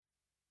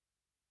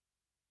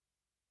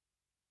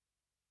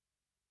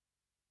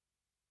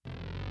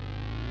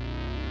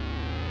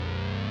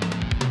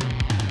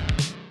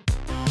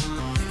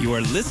You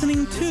are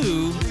listening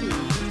to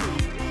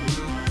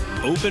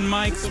Open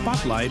Mic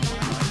Spotlight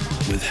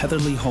with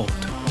Heatherly Holt.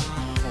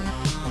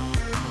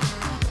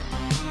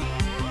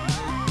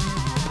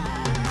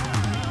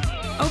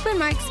 Open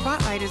Mic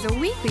Spotlight is a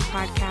weekly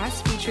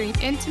podcast featuring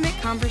intimate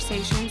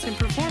conversations and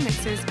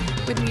performances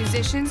with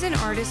musicians and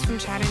artists from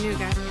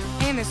Chattanooga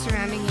and the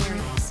surrounding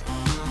areas.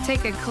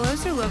 Take a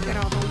closer look at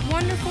all the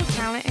wonderful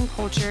talent and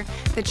culture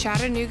the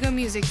Chattanooga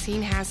music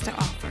scene has to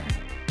offer.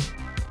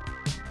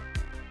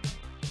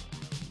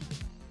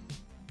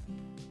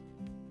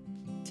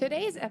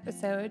 Today's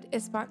episode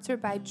is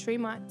sponsored by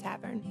Tremont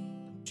Tavern.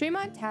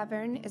 Tremont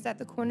Tavern is at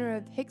the corner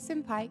of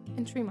Hickson Pike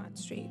and Tremont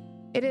Street.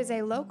 It is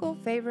a local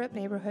favorite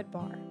neighborhood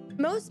bar.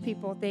 Most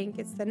people think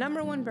it's the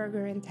 #1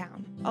 burger in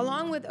town.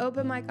 Along with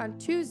open mic on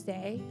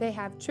Tuesday, they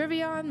have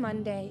trivia on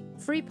Monday,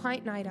 free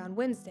pint night on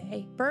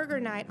Wednesday, burger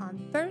night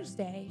on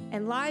Thursday,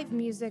 and live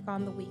music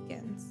on the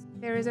weekends.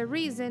 There is a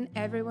reason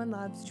everyone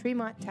loves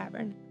Tremont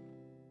Tavern.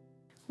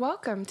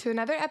 Welcome to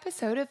another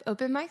episode of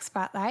Open Mic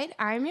Spotlight.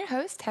 I'm your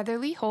host,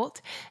 Heatherly Holt,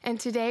 and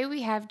today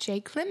we have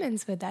Jake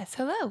Lemons with us.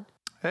 Hello.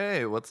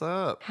 Hey, what's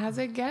up? How's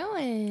it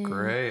going?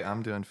 Great.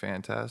 I'm doing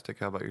fantastic.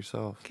 How about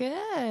yourself?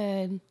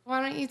 Good.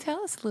 Why don't you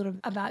tell us a little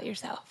about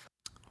yourself?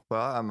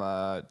 Well, I'm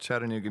a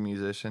Chattanooga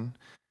musician.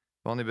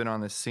 I've only been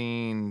on the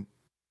scene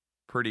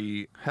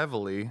pretty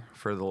heavily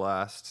for the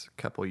last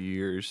couple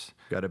years.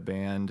 Got a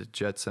band,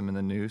 Jetsam and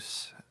the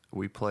Noose.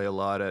 We play a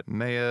lot at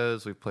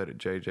Maya's, we've played at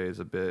JJ's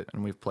a bit,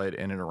 and we've played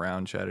in and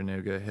around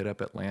Chattanooga, hit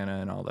up Atlanta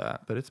and all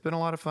that. But it's been a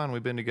lot of fun.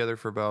 We've been together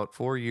for about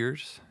 4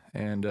 years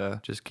and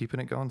just keeping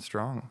it going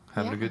strong,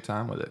 having a good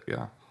time with it,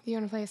 yeah. You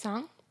want to play a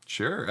song?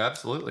 Sure,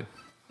 absolutely.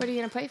 What are you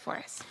going to play for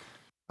us?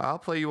 I'll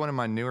play you one of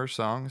my newer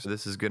songs.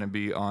 This is going to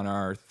be on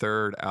our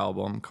third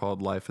album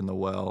called Life in the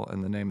Well,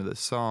 and the name of the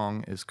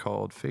song is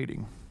called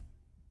Fading.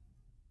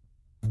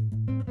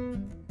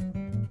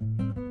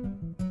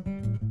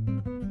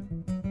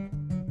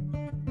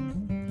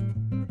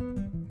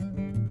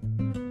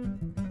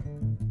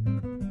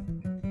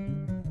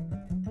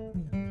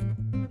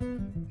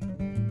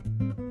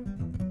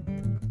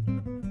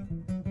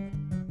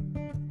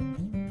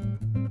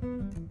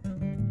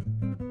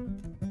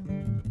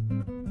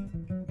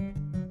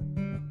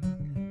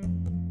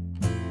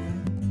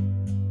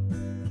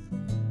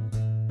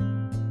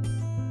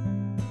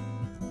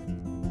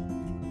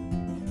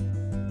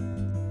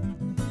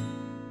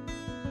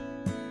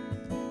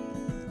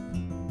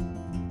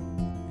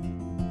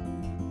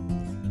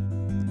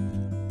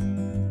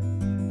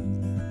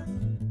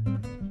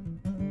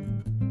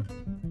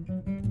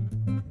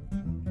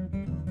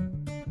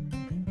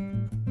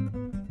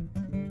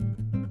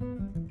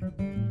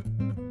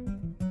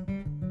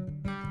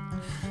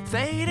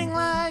 Fading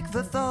like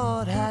the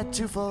thought had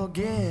to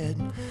forget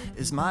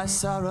is my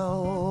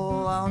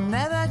sorrow. I'll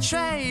never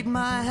trade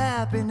my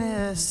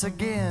happiness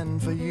again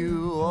for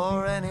you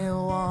or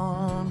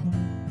anyone.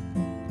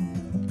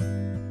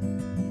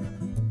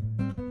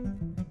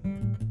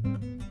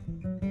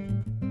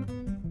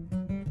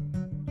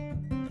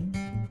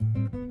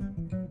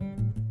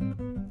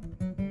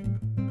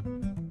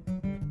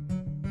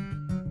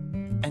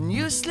 And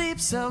you sleep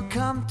so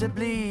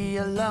comfortably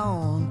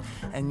alone,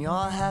 and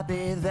you're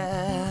happy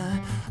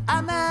there.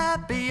 I'm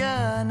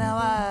happier now.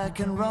 I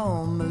can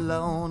roam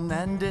alone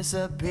and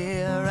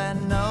disappear,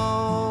 and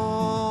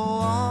no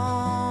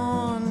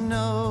one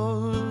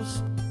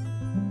knows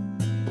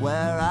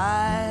where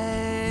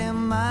I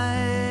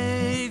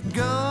might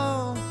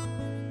go.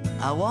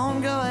 I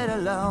won't go it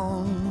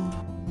alone.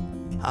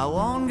 I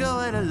won't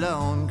go it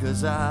alone,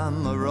 'cause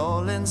I'm a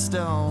rolling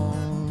stone.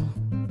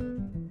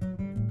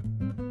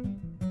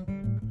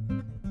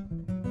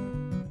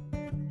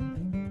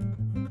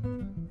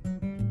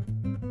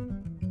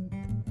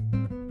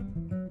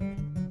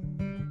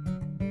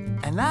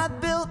 And I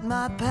built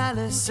my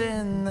palace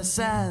in the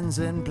sands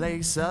in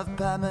place of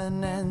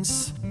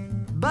permanence.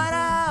 But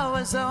I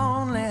was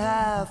only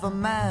half a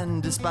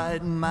man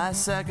despite my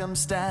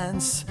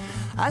circumstance.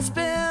 I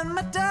spent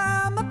my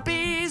time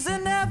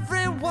appeasing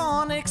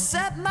everyone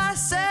except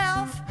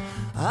myself.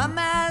 A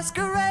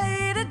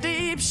masquerade, a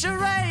deep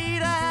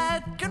charade, I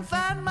had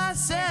confined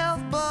myself.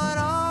 But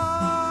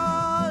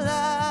all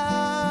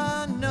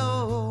I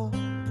know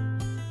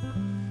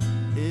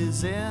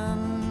is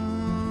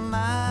in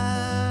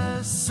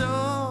my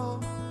soul.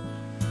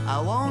 I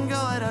won't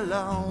go it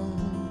alone.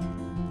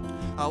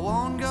 I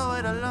won't go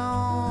it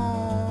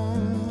alone.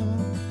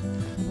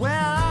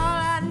 Well, all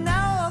I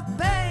know of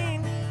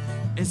pain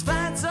is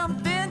find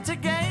something to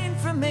gain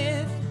from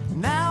it.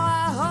 Now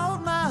I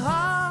hold my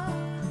heart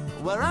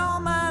where all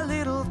my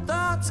little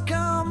thoughts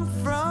come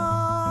from.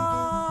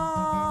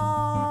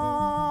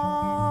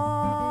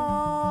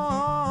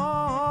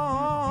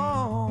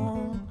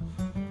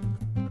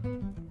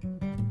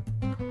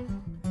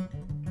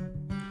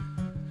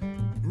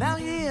 Now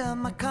hear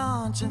my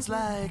conscience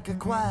like a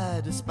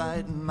choir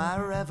despite my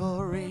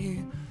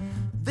revelry.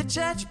 The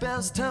church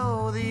bells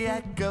toll, the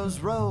echoes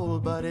roll,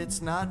 but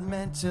it's not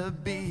meant to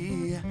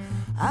be.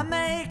 I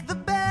make the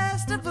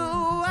best of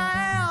who I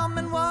am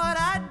and what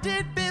I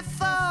did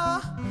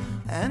before,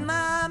 and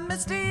my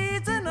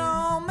misdeeds and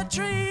all my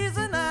trees,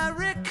 and I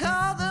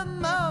recall the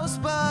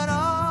most, but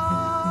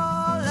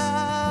all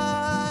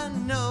I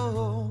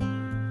know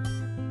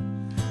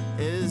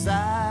is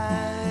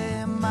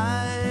I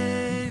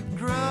might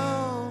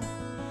grow.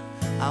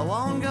 I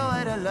won't go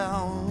it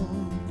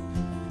alone.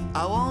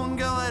 I won't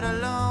go it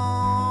alone.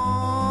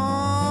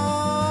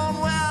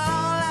 Well,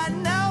 all I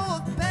know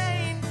of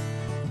pain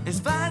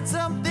is find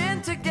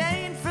something to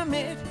gain from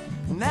it.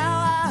 Now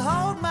I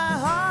hold my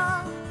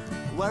heart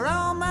where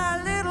all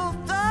my little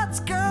thoughts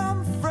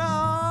come from.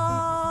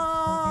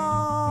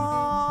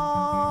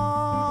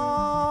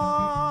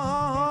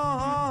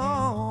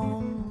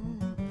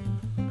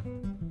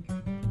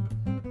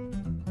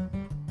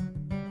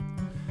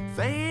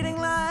 Fading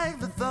like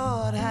the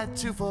thought had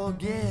to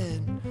forget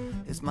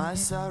is my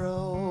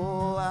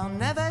sorrow. I'll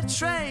never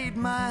trade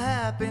my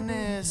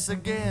happiness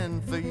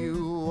again for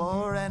you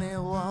or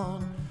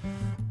anyone.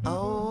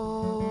 Oh,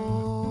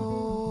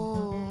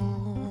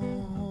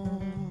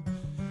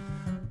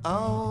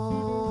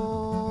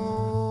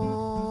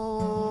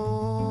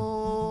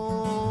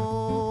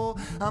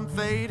 I'm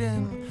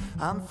fading,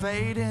 I'm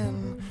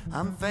fading,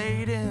 I'm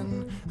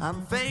fading,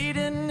 I'm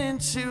fading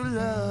into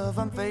love.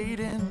 I'm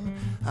fading,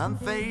 I'm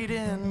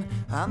fading,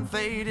 I'm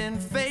fading,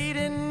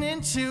 fading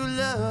into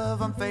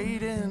love. I'm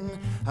fading,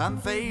 I'm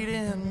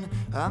fading,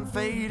 I'm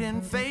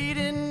fading,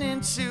 fading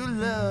into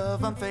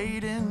love. I'm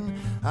fading,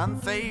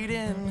 I'm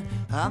fading,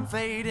 I'm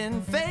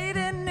fading,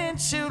 fading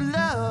into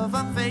love.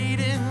 I'm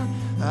fading,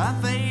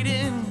 I'm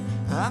fading,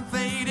 I'm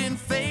fading,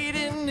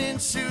 fading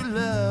into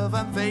love.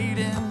 I'm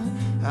fading,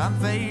 I'm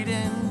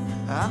fading,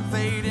 I'm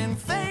fading,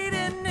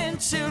 fading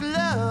into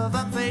love.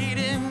 I'm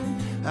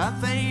fading, I'm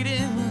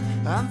fading,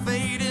 I'm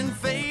fading,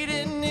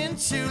 fading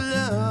into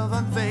love.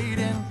 I'm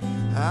fading,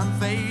 I'm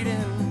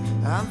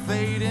fading, I'm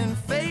fading,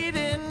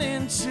 fading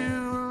into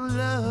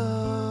love.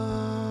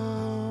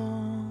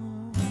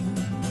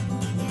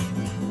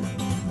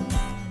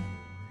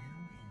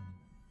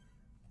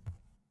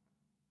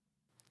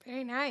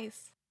 Very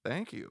nice.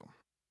 Thank you.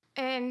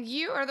 And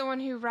you are the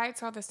one who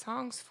writes all the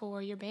songs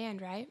for your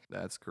band, right?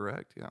 That's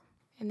correct, yeah.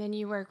 And then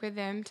you work with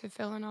them to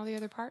fill in all the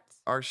other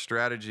parts? Our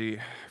strategy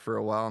for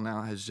a while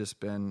now has just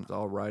been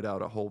I'll write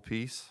out a whole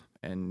piece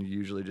and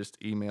usually just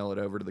email it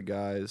over to the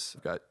guys.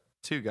 I've got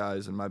 2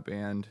 guys in my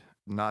band,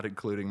 not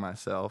including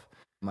myself.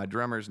 My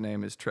drummer's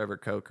name is Trevor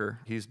Coker.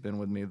 He's been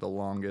with me the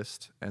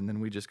longest. And then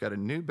we just got a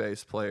new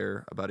bass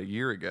player about a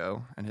year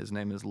ago, and his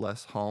name is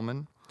Les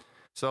Hallman.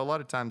 So a lot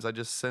of times I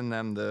just send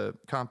them the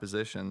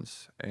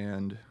compositions,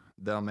 and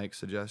they'll make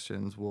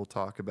suggestions. We'll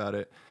talk about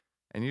it.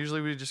 And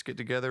usually we just get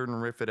together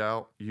and riff it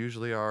out.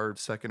 Usually our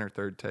second or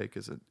third take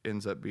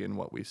ends up being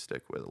what we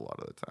stick with a lot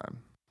of the time.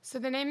 So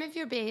the name of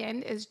your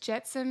band is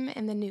Jetsam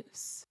and the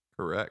Noose.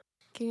 Correct.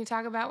 Can you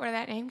talk about where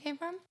that name came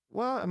from?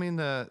 Well, I mean,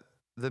 the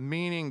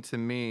meaning to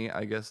me,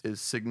 I guess, is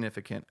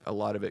significant. A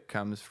lot of it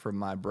comes from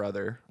my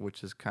brother,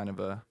 which is kind of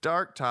a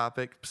dark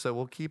topic. So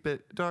we'll keep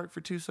it dark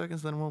for 2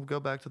 seconds, then we'll go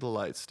back to the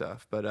light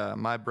stuff. But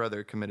my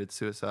brother committed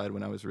suicide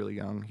when I was really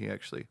young. He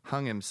actually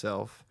hung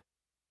himself.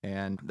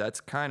 And that's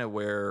kind of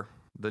where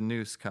the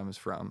noose comes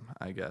from,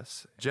 I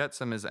guess.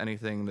 Jetsam is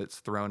anything that's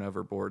thrown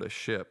overboard a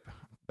ship.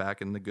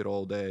 Back in the good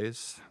old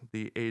days,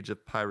 the age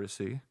of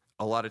piracy,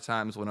 a lot of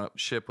times when a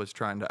ship was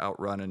trying to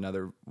outrun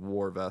another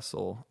war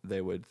vessel,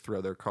 they would throw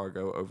their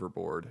cargo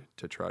overboard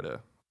to try to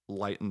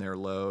lighten their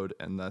load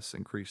and thus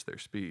increase their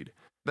speed.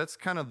 That's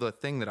kind of the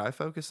thing that I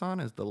focus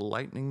on, is the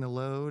lightening the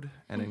load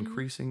and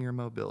increasing your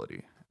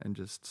mobility and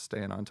just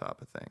staying on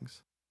top of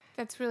things.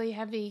 That's really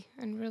heavy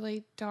and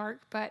really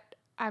dark, but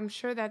I'm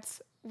sure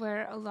that's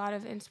where a lot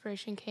of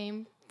inspiration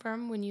came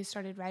from when you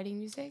started writing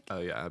music. Oh,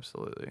 yeah,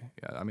 absolutely.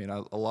 Yeah, I mean,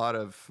 a lot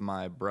of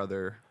my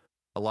brother,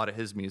 a lot of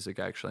his music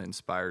actually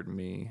inspired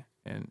me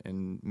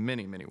in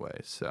many, many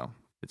ways. So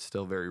it's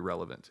still very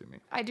relevant to me.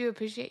 I do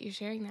appreciate you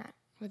sharing that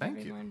with Thank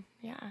everyone.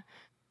 You. Yeah.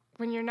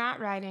 When you're not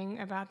writing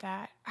about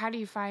that, how do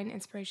you find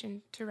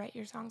inspiration to write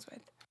your songs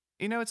with?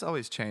 You know, it's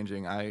always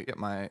changing. I get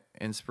my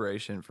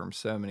inspiration from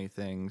so many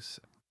things.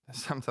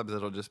 Sometimes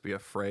it'll just be a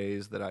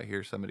phrase that I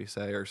hear somebody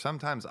say, or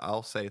sometimes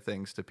I'll say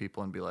things to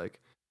people and be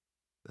like,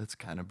 that's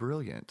kind of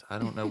brilliant. I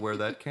don't know where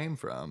that came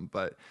from,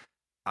 but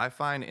I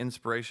find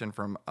inspiration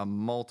from a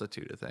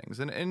multitude of things.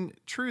 And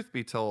truth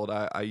be told,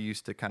 I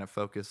used to kind of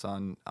focus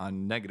on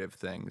negative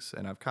things,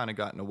 and I've kind of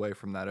gotten away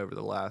from that over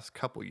the last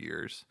couple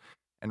years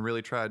and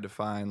really tried to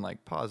find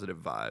like positive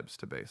vibes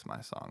to base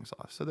my songs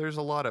off. So there's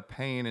a lot of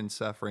pain and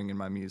suffering in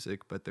my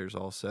music, but there's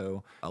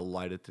also a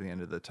light at the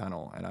end of the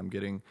tunnel, and I'm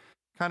getting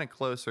kind of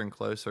closer and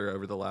closer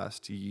over the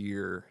last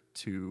year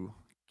to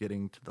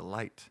getting to the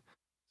light.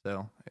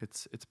 So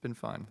it's been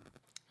fun.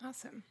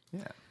 Awesome.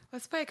 Yeah.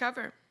 Let's play a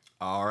cover.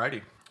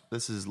 Alrighty.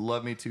 This is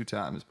Love Me 2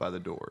 Times by The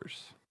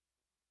Doors.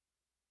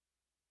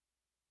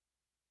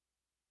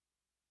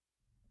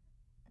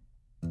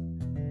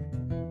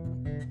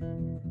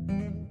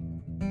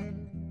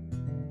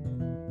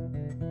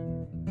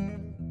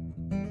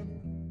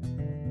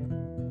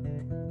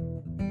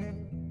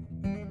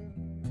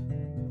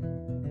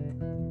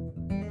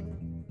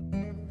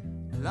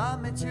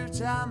 Love me 2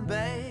 times,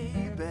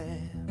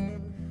 baby.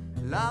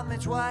 Love me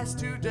twice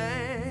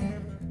today.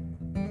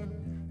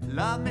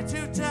 Love me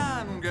 2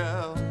 times,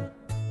 girl.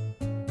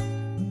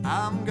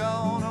 I'm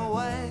going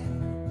away.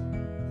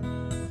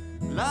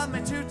 Love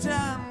me 2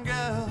 times,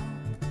 girl.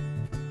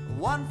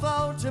 1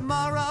 for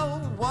tomorrow,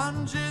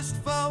 1 just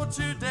for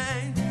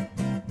today.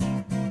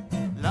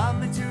 Love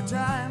me 2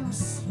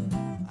 times,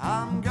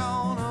 I'm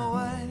going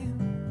away.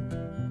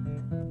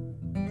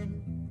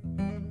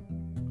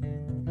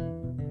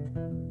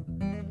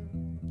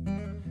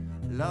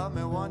 Love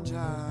me 1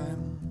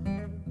 time,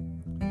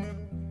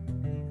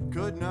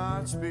 could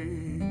not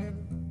speak.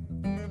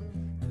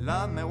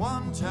 Love me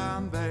 1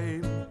 time,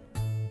 babe.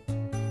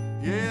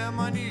 Yeah,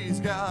 my knees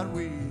got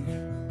weak.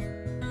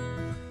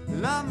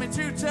 Love me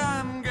 2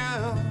 times,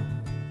 girl.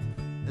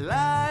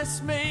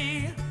 Last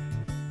me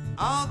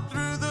all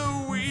through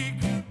the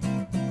week.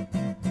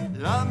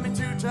 Love me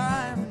 2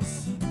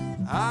 times,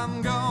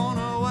 I'm going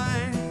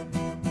away.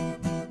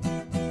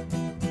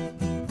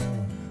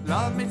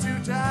 Love me 2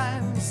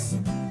 times,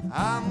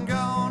 I'm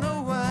going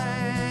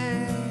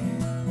away.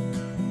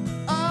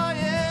 Oh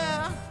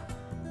yeah.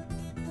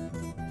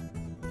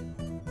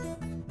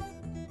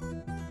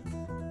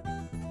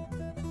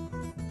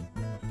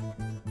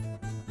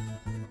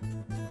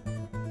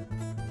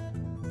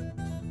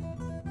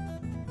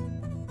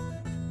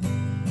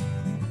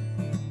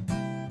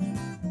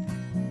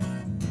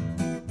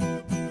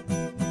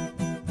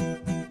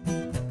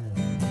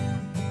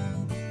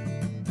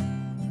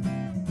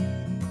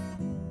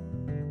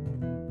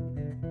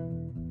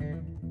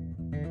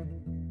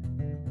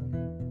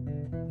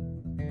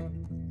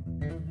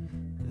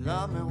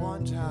 Love me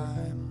 1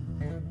 time,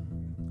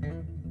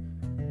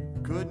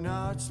 could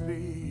not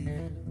speak.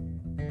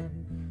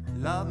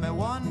 Love me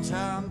 1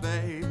 time,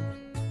 babe.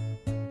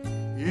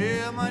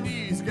 Yeah, my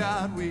knees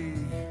got weak.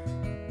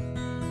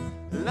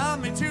 Love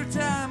me 2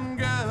 times,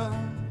 girl.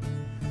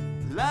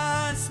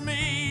 Last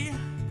me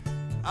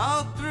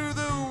all through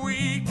the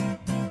week.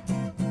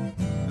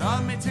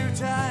 Love me 2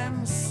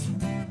 times,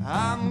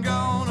 I'm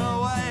going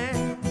away.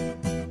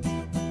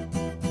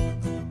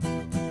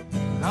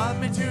 Love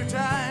me 2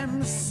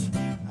 times,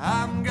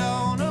 I'm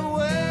going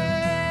away.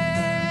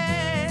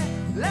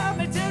 Love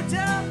me 2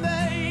 times,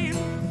 babe.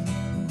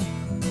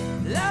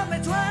 Love me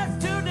twice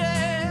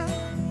today.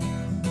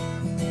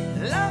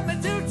 Love me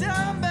 2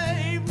 times,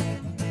 babe.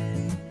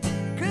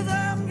 'Cause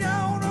I'm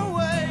going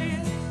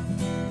away.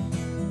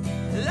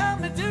 Love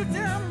me 2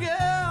 times,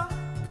 girl.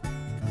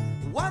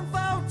 1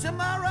 for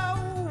tomorrow,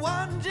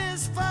 1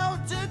 just for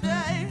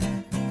today.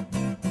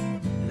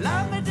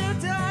 Love me 2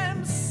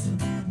 times,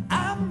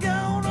 I'm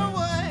going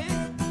away.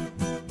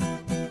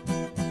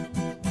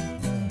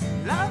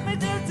 Love me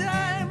 2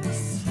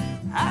 times,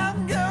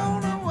 I'm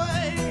going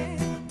away.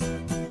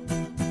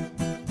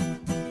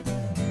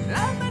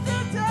 Love me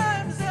 2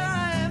 times,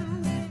 I'm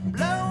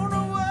blown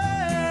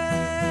away.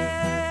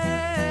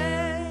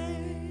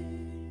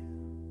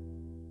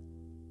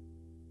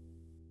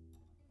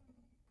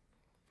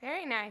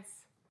 Very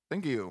nice.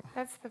 Thank you.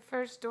 That's the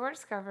first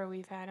Doors cover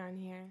we've had on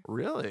here.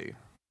 Really?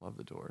 Love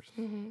the Doors.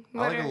 Mm-hmm.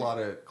 I like a lot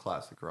of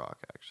classic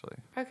rock, actually.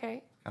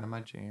 Okay. Kind of my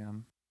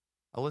jam.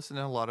 I listen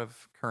to a lot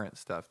of current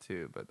stuff,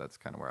 too, but that's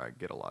kind of where I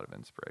get a lot of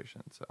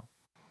inspiration, so.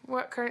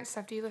 What current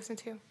stuff do you listen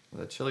to?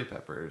 The Chili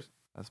Peppers,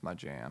 that's my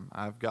jam.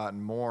 I've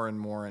gotten more and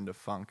more into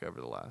funk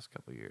over the last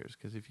couple of years,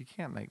 because if you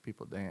can't make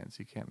people dance,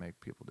 you can't make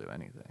people do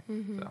anything.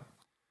 Mm-hmm. So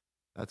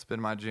that's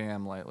been my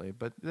jam lately.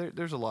 But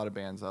there's a lot of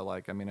bands I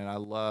like. I mean, and I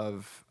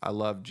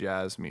love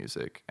jazz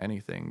music.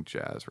 Anything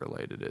jazz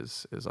related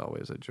is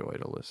always a joy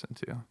to listen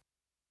to.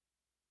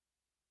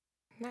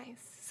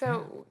 Nice.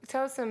 So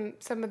tell us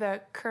some of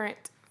the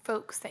current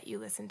folks that you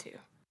listen to.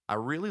 I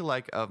really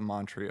like Of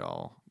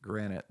Montreal.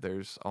 Granted,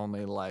 there's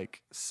only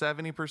like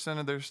 70%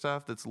 of their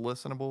stuff that's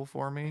listenable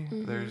for me.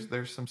 Mm-hmm.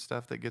 There's some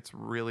stuff that gets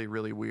really,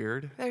 really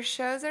weird. Their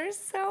shows are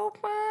so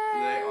fun.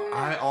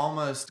 I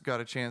almost got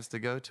a chance to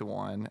go to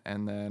one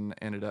and then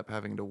ended up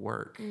having to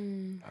work.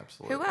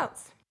 Absolutely. Who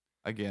else?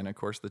 Again, of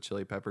course, the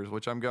Chili Peppers,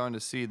 which I'm going to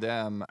see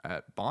them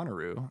at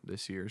Bonnaroo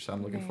this year, so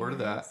I'm looking forward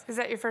to that. Is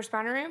that your first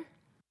Bonnaroo?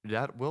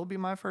 That will be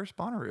my first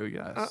Bonnaroo,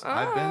 yes.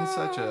 I've been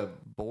such a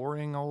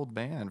boring old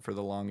band for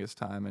the longest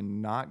time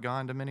and not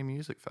gone to many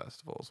music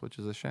festivals, which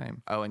is a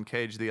shame. Oh, and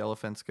Cage the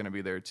Elephant's going to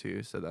be there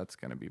too, so that's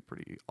going to be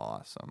pretty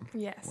awesome.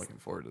 Yes. Looking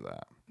forward to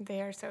that.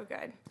 They are so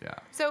good. Yeah.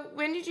 So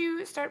when did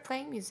you start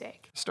playing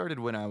music? Started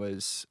when I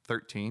was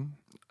 13.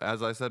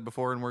 As I said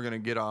before, and we're going to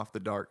get off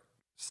the dark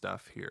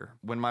stuff here.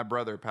 When my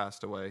brother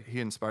passed away, he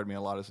inspired me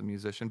a lot as a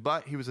musician,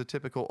 but he was a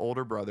typical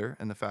older brother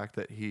in the fact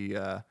that he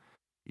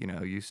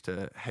used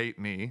to hate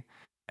me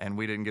and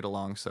we didn't get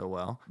along so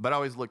well. But I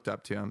always looked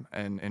up to him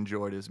and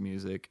enjoyed his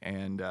music.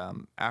 And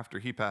after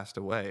he passed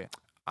away,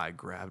 I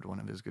grabbed one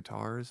of his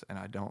guitars and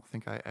I don't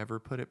think I ever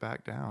put it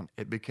back down.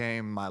 It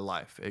became my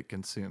life. It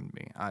consumed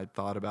me. I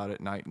thought about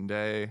it night and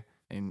day.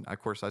 And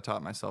of course, I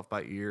taught myself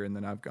by ear, and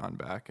then I've gone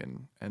back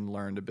and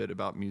learned a bit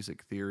about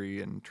music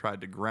theory and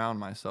tried to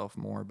ground myself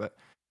more. But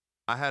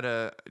I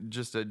had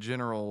just a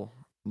general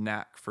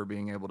knack for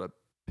being able to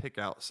pick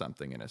out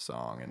something in a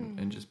song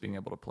and just being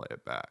able to play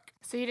it back.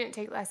 So you didn't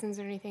take lessons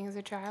or anything as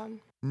a child?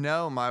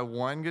 No, my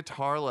one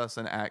guitar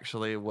lesson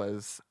actually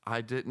was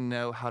I didn't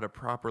know how to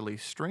properly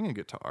string a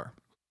guitar.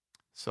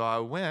 So I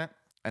went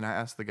and I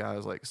asked the guy, I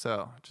was like,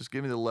 so just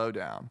give me the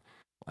lowdown.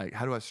 Like,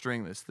 how do I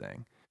string this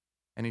thing?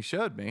 And he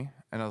showed me,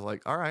 and I was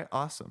like, all right,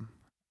 awesome.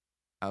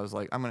 I was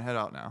like, I'm going to head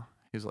out now.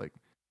 He's like,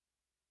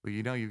 well,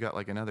 you've got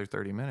like another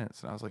 30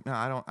 minutes. And I was like, no,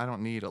 I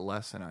don't need a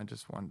lesson. I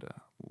just wanted to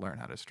learn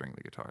how to string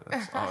the guitar.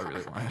 That's all I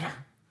really wanted.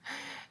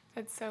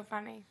 That's so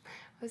funny.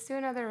 Let's do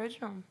another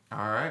original. All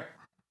right.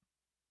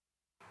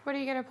 What are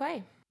you going to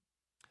play?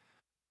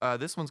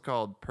 This one's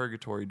called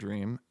Purgatory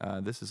Dream.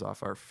 This is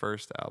off our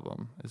first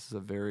album. This is a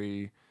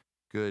very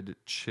good,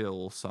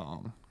 chill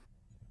song.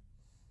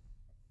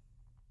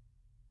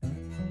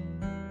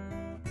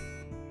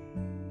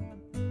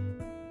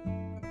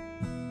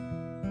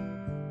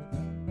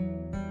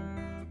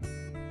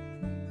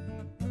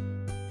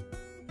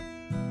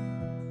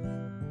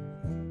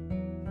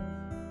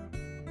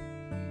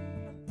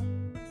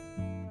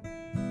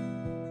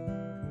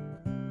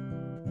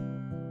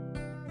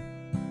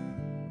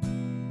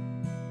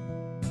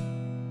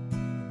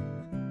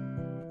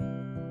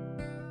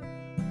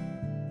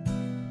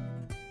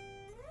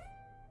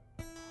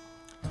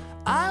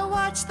 I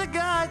watch the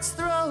gods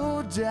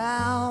throw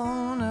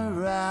down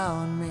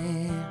around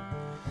me.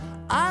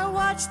 I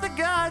watch the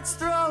gods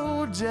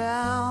throw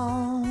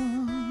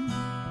down,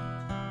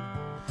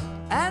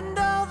 and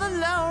all the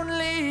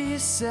lonely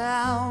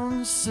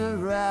sounds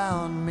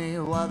surround me,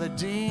 while the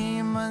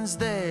demons,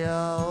 they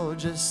all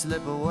just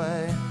slip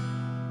away.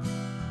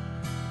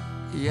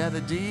 Yeah,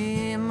 the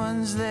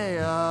demons, they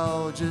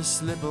all just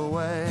slip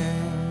away.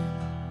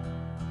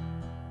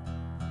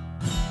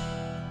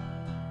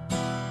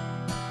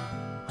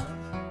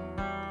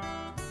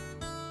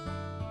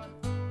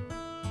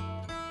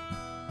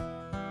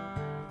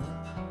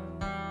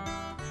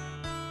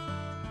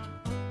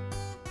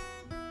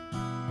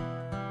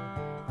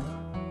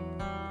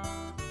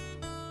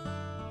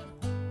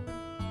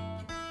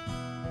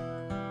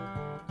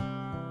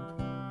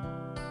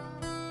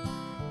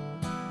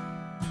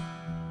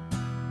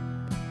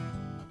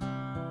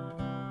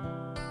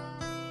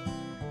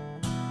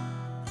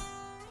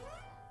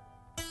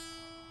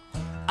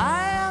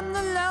 I am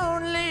the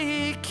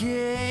lonely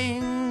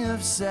king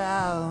of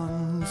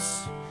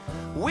sounds.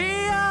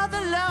 We are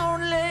the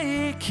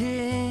lonely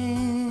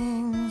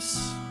kings.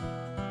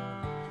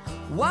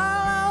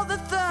 While all the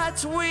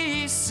thoughts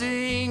we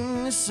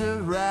sing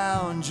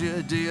surround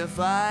you, do you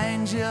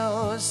find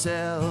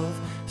yourself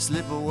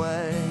slip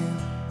away?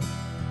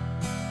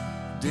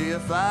 Do you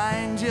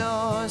find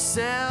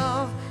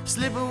yourself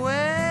slip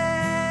away?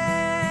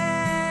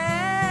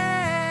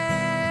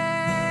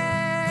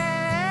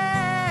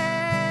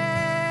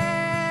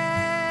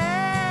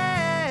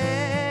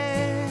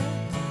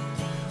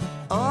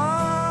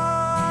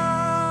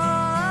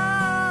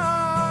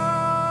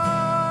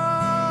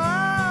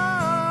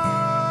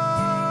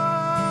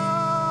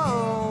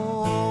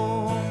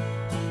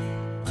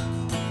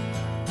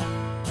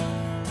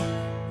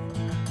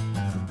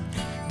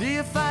 Do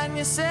you find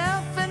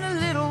yourself in a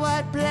little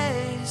white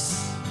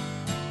place?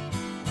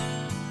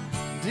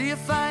 Do you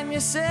find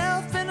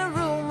yourself in a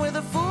room with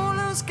a fool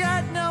who's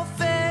got no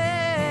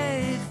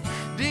faith?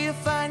 Do you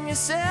find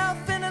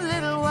yourself in a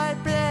little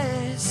white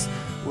place?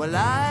 Well,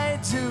 I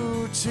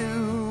do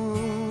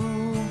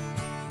too.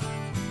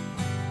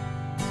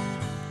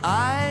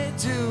 I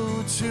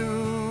do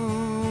too.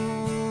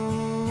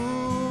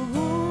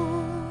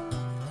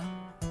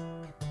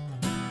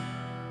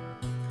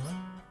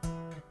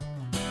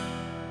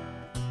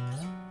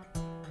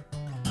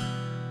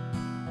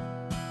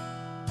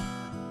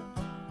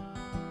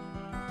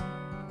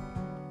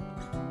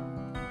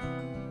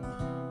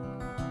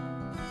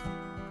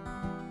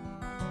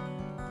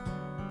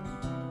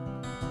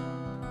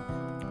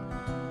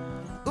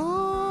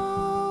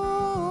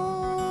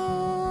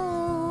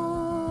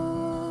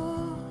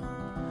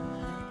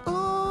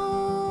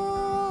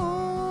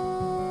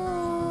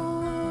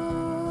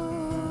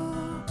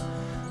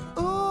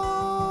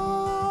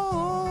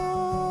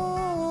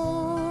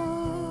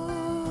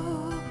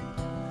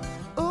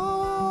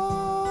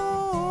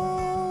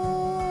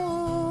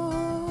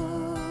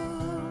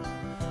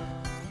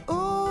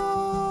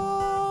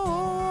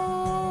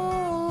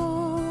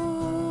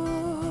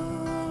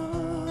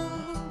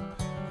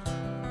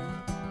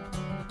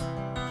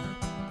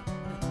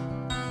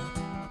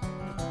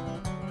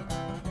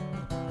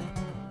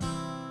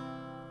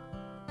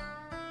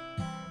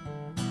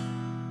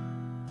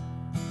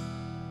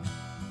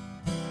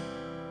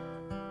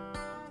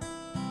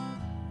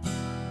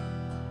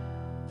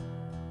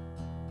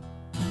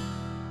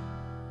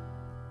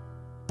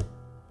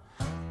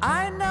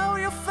 I know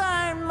you'll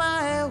find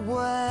my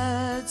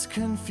words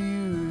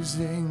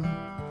confusing.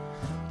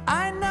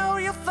 I know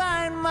you'll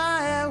find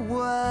my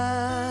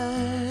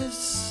words.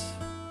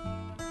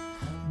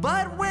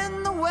 But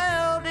when the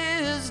world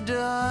is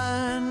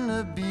done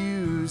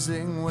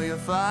abusing, will you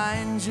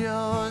find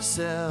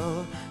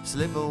yourself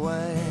slip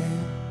away?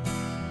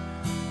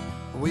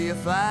 will you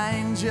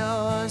find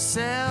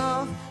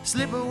yourself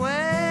slip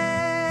away?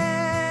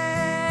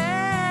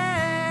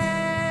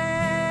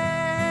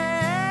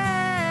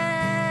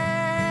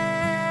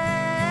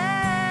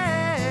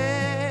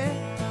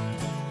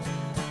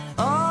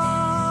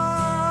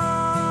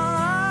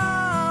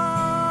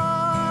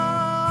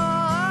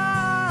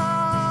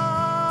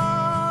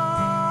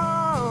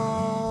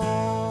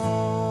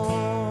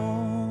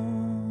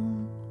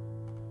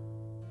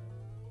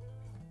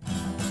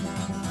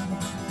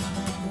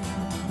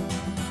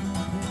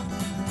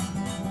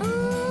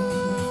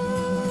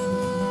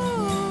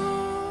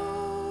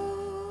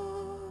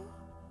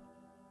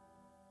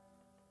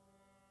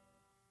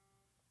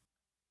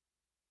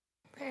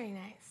 Very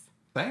nice.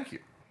 Thank you.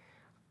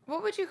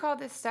 What would you call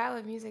this style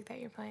of music that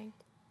you're playing?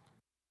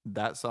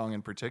 That song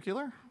in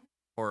particular,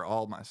 or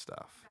all my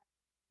stuff?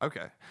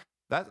 Okay.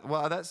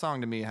 That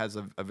song to me has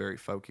a very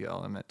folky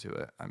element to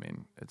it. I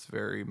mean, it's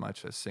very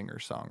much a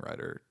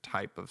singer-songwriter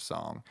type of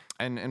song.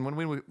 And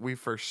when we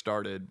first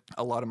started,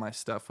 a lot of my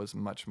stuff was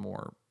much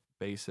more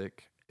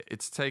basic.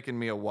 It's taken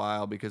me a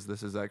while, because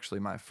this is actually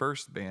my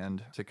first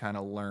band, to kind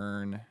of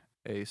learn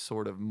a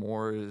sort of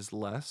more is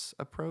less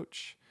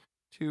approach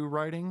to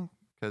writing,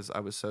 because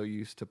I was so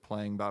used to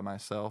playing by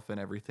myself and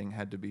everything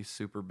had to be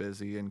super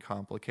busy and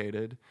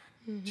complicated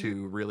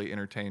to really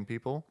entertain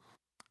people.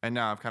 And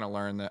now I've kind of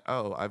learned that,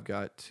 I've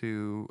got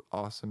two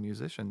awesome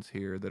musicians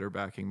here that are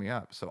backing me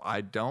up. So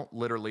I don't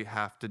literally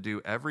have to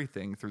do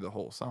everything through the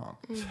whole song.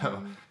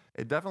 So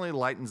it definitely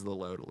lightens the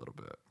load a little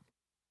bit.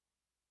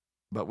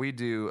 But we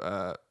do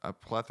a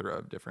plethora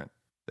of different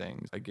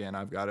things. Again,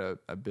 I've got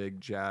a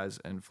big jazz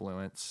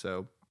influence,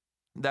 so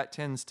that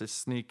tends to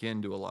sneak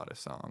into a lot of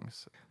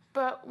songs.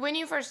 But when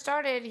you first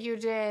started, you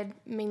did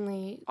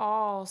mainly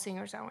all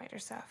singer-songwriter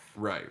stuff.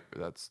 Right,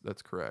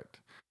 that's correct.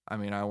 I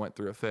mean, I went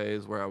through a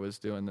phase where I was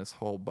doing this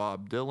whole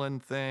Bob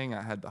Dylan thing.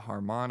 I had the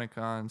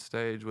harmonica on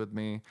stage with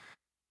me.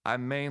 I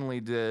mainly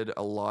did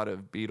a lot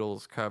of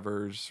Beatles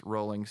covers,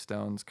 Rolling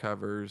Stones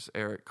covers,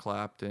 Eric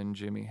Clapton,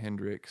 Jimi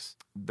Hendrix.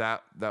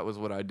 That was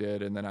what I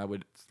did, and then I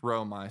would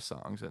throw my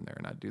songs in there,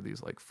 and I'd do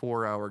these like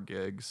 4-hour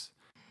gigs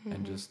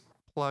and just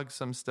plug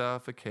some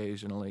stuff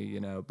occasionally, you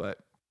know. But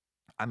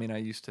I mean, I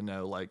used to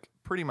know like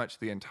pretty much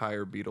the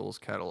entire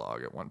Beatles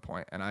catalog at one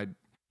point, and I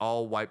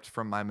all wiped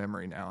from my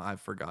memory now.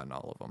 I've forgotten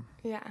all of them.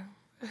 Yeah.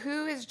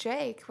 Who is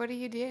Jake? What do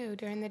you do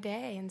during the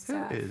day and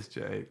stuff? Who is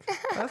Jake?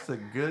 That's a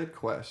good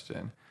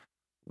question.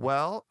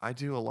 Well, I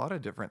do a lot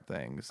of different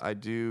things. I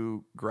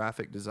do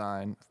graphic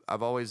design.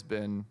 I've always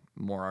been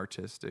more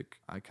artistic.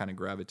 I kind of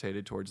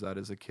gravitated towards that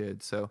as a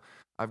kid. So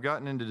I've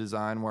gotten into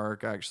design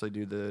work. I actually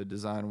do the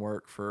design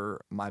work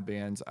for my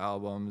band's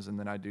albums, and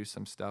then I do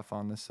some stuff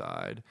on the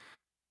side.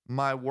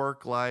 My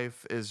work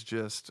life is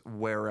just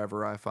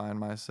wherever I find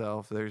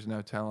myself. There's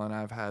no telling.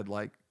 I've had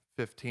like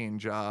 15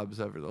 jobs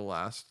over the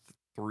last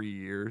 3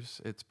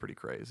 years. It's pretty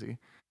crazy.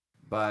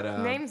 But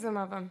name some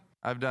of them.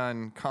 I've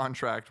done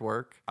contract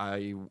work.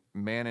 I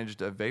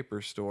managed a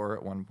vapor store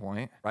at one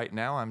point. Right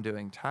now I'm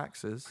doing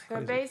taxes. So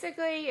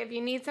basically, if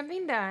you need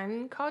something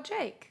done, call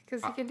Jake,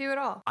 because he can do it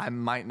all. I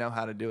might know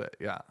how to do it,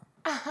 yeah.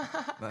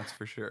 That's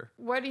for sure.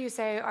 What do you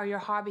say are your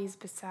hobbies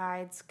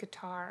besides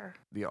guitar?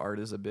 The art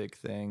is a big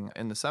thing.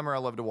 In the summer, I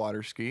love to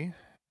water ski.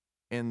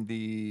 In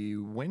the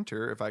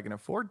winter, if I can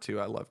afford to,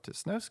 I love to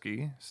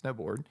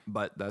snowboard.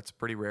 But that's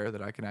pretty rare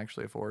that I can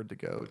actually afford to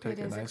go take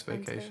a nice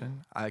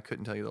vacation. I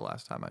couldn't tell you the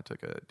last time I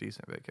took a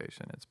decent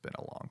vacation. It's been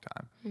a long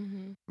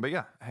time. But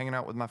yeah, hanging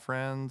out with my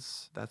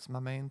friends, that's my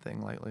main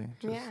thing lately.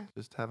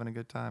 Just having a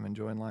good time,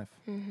 enjoying life.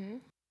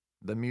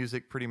 The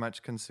music pretty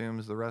much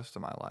consumes the rest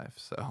of my life,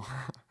 so...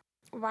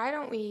 Why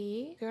don't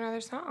we do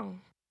another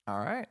song? All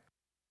right.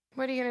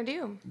 What are you going to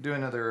do? Do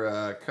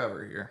another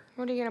cover here.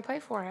 What are you going to play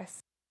for us?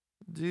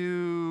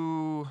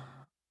 Do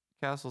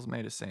Castles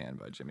Made of Sand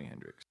by Jimi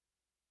Hendrix.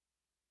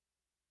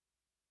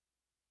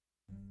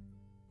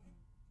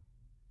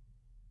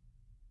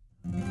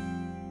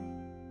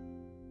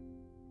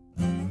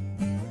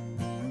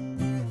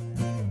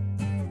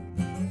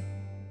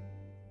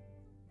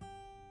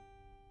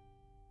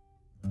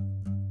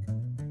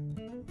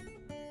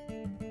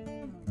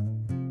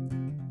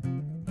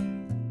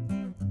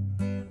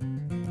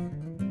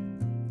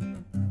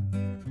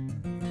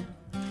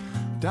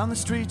 Down the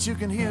street you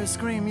can hear her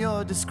scream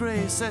your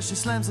disgrace as she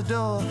slams the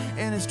door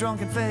in his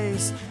drunken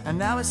face. And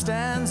now he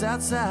stands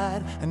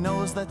outside and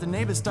knows that the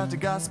neighbors start to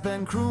gossip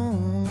and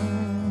croon.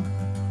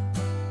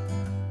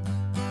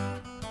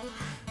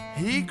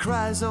 He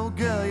cries, oh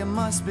girl, you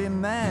must be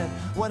mad.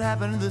 What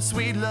happened to the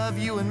sweet love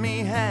you and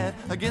me had?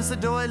 Against the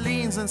door he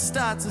leans and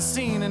starts a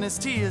scene, and his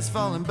tears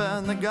fall and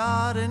burn the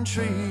garden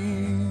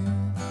tree.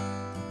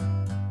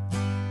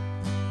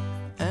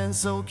 And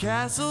so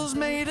castles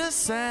made of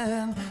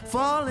sand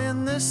fall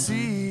in the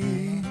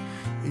sea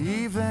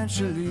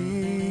eventually.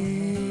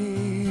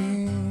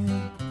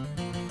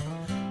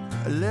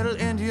 A little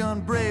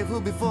Indian brave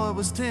who before he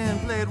was 10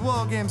 played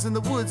war games in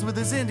the woods with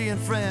his Indian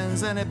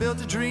friends. And he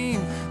built a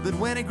dream that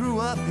when he grew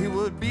up he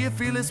would be a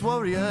fearless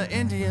warrior,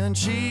 Indian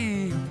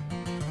chief.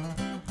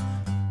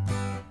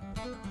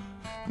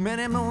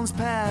 Many moons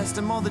passed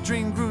and more the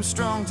dream grew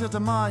strong, till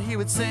tomorrow he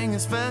would sing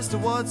his first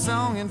award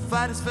song and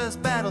fight his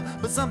first battle,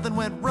 but something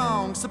went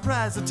wrong.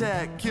 Surprise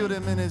attack killed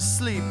him in his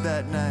sleep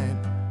that night.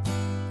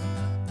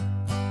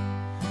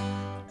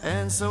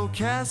 And so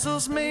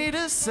castles made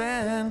of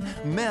sand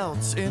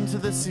melt into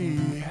the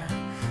sea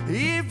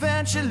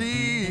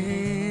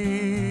eventually.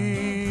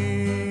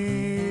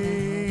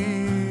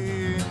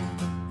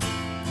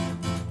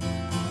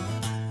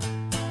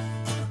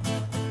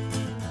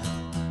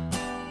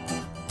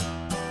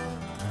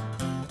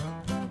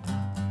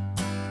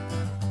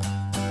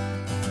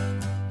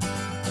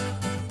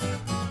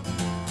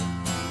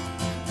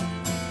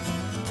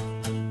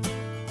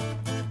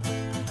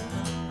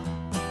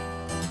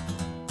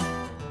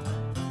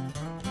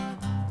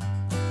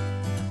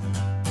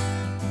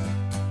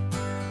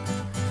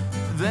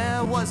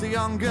 There was a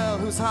young girl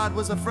whose heart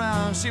was a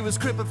frown. She was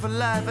crippled for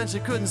life and she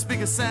couldn't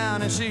speak a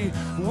sound, and she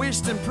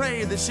wished and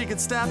prayed that she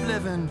could stop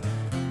living,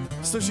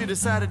 so she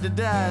decided to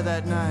die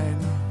that night.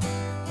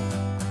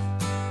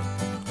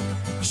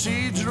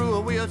 She drew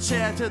a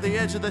wheelchair to the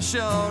edge of the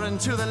shore, and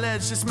to the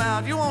ledge she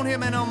smiled, "You won't hear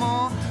me no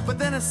more." But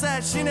then a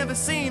sight she never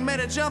seen made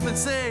her jump and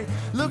say,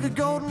 "Look, a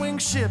golden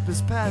winged ship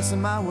is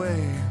passing my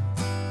way."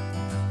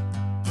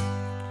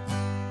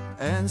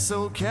 And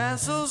so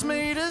castles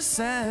made of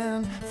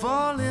sand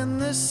fall in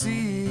the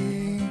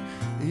sea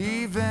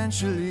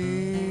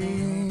eventually,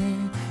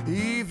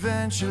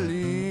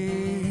 eventually,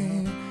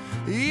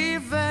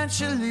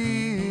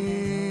 eventually.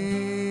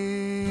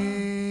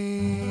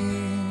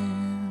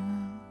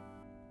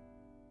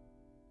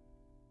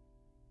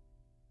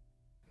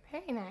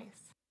 Very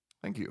nice.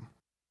 Thank you.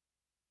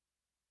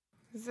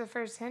 This is the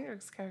first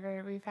Hendrix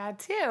cover we've had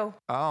too.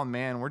 Oh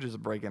man, we're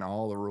just breaking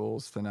all the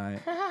rules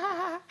tonight.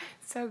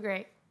 So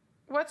great.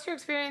 What's your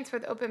experience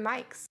with open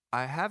mics?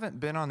 I haven't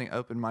been on the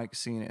open mic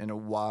scene in a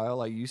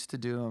while. I used to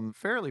do them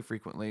fairly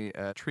frequently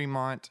at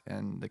Tremont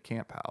and the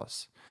Camp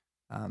House,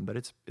 but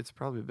it's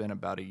probably been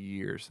about a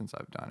year since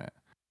I've done it.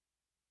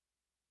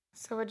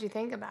 So what'd you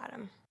think about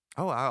them?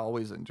 Oh, I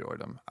always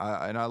enjoyed them,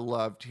 and I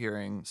loved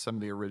hearing some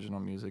of the original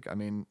music. I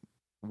mean,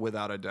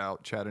 without a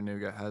doubt,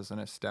 Chattanooga has an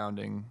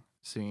astounding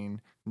scene,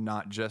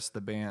 not just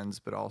the bands,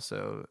 but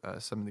also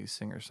some of these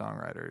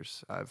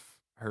singer-songwriters. I've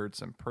heard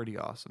some pretty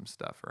awesome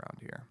stuff around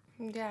here.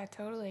 Yeah,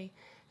 totally.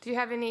 Do you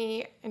have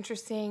any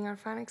interesting or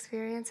fun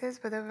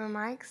experiences with open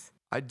mics?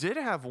 I did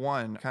have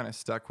one kind of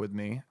stuck with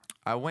me.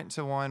 I went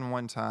to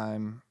one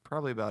time,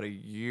 probably about a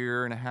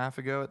year and a half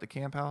ago at the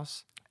Camp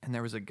House, and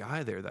there was a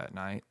guy there that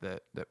night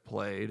that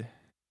played,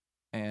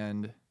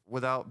 and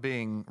without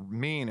being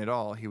mean at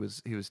all, he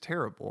was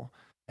terrible.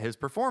 His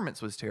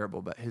performance was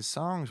terrible, but his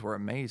songs were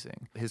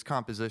amazing. His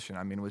composition,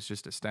 I mean, was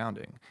just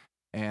astounding.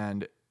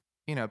 And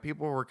you know,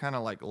 people were kind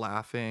of like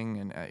laughing,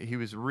 and he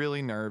was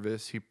really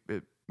nervous.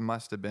 It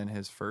must have been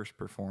his first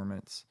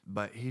performance,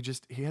 but he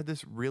had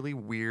this really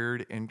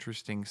weird,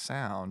 interesting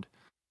sound,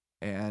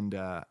 and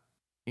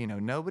you know,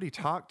 nobody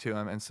talked to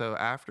him. And so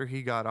after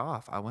he got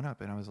off, I went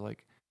up and I was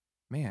like,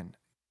 "Man,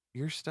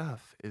 your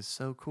stuff is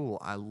so cool.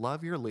 I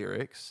love your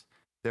lyrics.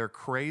 They're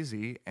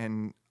crazy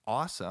and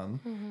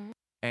awesome,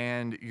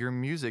 and your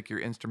music, your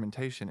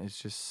instrumentation is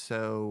just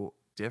so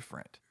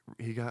different."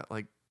 He got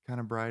like kind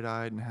of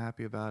bright-eyed and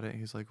happy about it.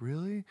 He's like,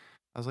 "Really?"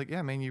 I was like,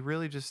 "Yeah, man, you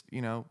really just, you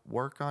know,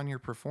 work on your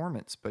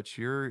performance, but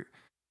you're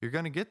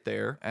going to get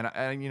there."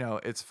 And you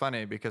know, it's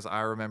funny because I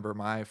remember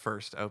my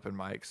first open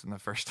mics and the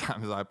first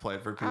times I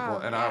played for people,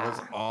 and I was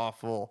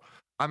awful.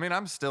 I mean,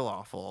 I'm still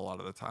awful a lot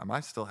of the time.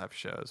 I still have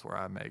shows where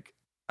I make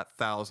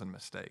 1,000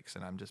 mistakes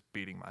and I'm just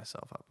beating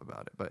myself up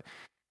about it. But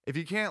if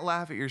you can't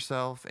laugh at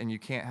yourself and you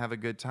can't have a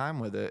good time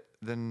with it,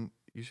 then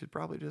you should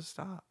probably just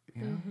stop,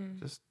 you know,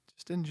 just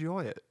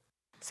enjoy it.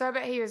 So I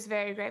bet he was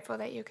very grateful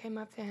that you came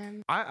up to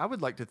him. I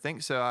would like to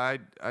think so. I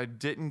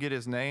didn't get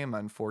his name,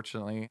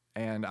 unfortunately,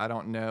 and I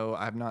don't know.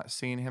 I've not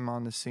seen him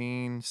on the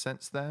scene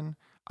since then.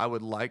 I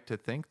would like to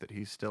think that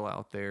he's still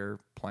out there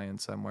playing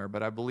somewhere,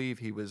 but I believe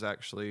he was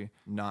actually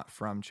not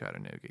from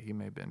Chattanooga. He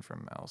may have been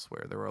from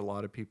elsewhere. There were a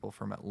lot of people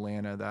from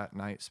Atlanta that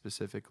night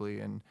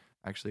specifically, and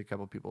actually a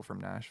couple people from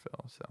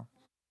Nashville. So,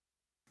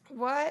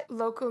 what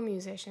local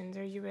musicians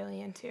are you really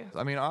into?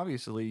 I mean,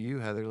 obviously you,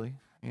 Heatherly.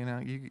 You know,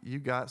 you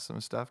got some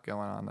stuff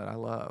going on that I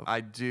love.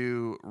 I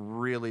do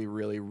really,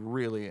 really,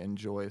 really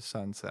enjoy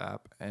Sunsap,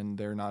 and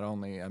they're not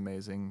only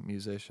amazing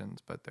musicians,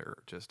 but they're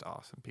just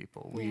awesome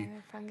people. Yeah,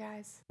 they're fun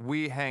guys.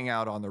 We hang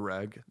out on the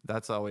reg.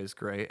 That's always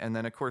great. And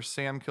then, of course,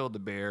 Sam Killed the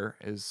Bear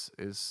is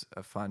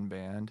a fun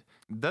band.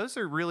 Those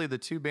are really the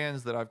two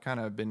bands that I've kind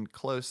of been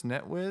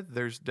close-knit with.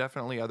 There's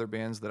definitely other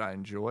bands that I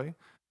enjoy,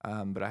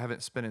 but I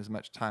haven't spent as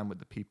much time with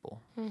the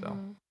people.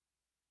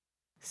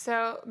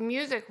 So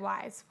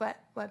music-wise,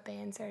 what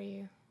bands are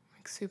you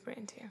like super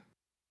into?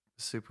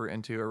 Super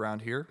into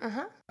around here?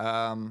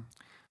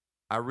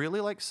 I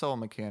really like Soul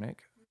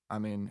Mechanic. I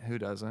mean, who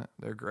doesn't?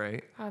 They're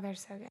great. Oh, they're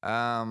so good.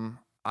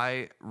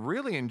 I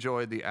really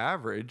enjoyed The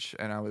Average,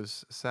 and I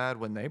was sad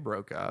when they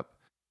broke up.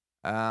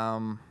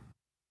 And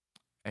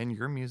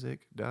your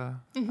music, duh.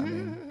 I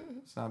mean,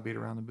 let's not beat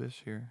around the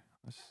bush here.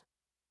 Let's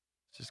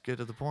Just get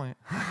to the point.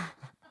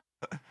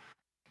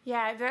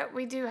 Yeah, but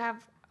we do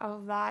have a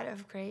lot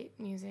of great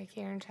music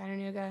here in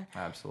Chattanooga.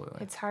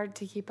 Absolutely. It's hard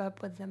to keep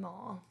up with them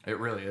all. It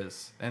really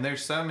is. And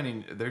there's so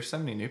many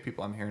new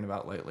people I'm hearing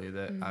about lately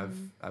that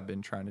I've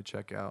been trying to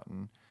check out.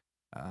 And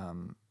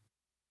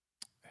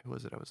who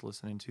was it I was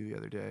listening to the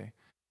other day?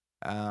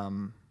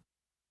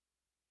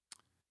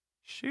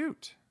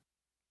 Shoot.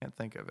 Can't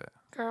think of it.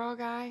 Girl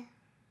Guy?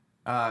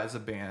 It's a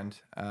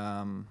band.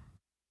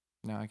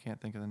 No, I can't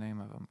think of the name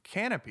of them.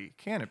 Canopy.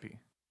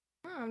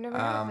 Oh, I've never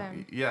heard of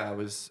them. Yeah, I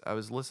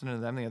was listening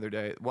to them the other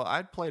day. Well,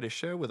 I'd played a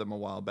show with them a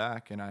while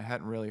back, and I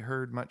hadn't really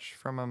heard much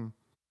from them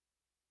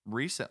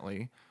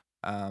recently.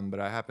 But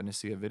I happened to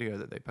see a video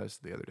that they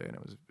posted the other day, and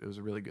it was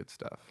really good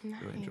stuff.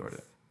 Nice. Really enjoyed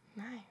it.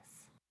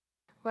 Nice.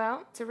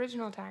 Well, it's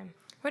original time.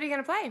 What are you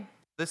gonna play?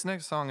 This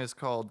next song is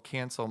called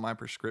 "Cancel My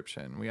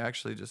Prescription." We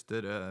actually just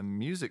did a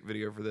music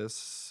video for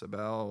this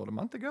about a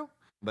month ago,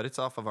 but it's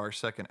off of our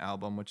second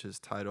album, which is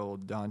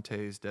titled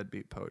Dante's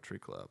Deadbeat Poetry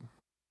Club.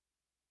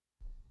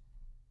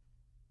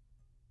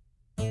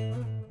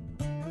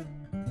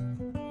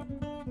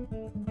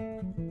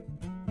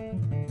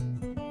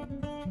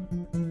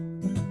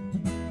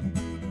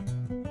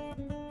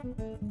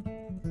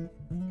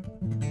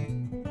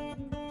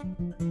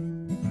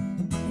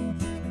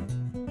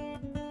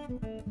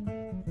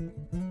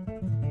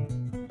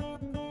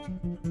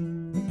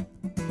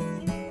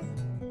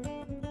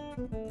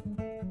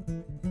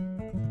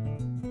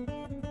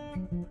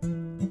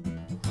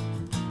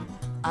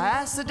 I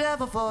asked the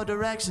devil for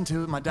direction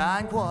to my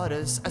dying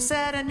quarters. I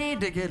said I need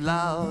to get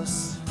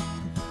lost.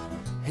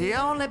 He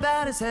only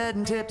bowed his head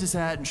and tipped his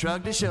hat and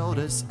shrugged his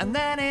shoulders, and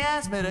then he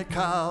asked me to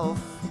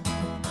cough.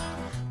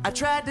 I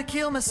tried to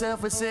kill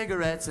myself with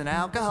cigarettes and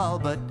alcohol,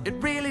 but it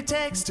really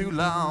takes too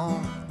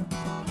long.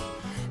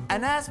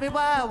 And asked me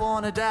why I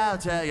wanna die, I'll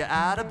tell you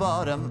out of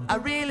boredom, I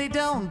really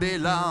don't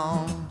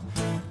belong.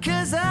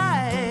 'Cause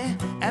I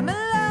am a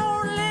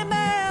lonely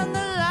man,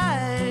 the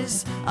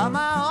lies are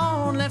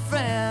my only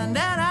friend,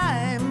 and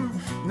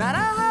I'm not a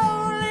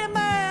holy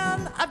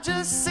man. I've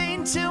just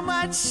seen too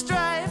much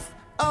strife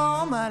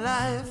all my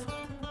life.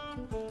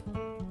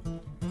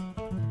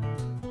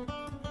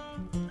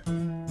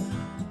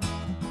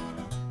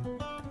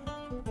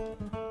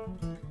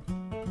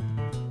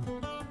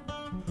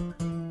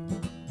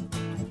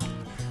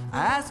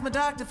 I asked my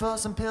doctor for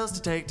some pills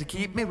to take to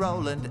keep me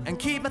rolling and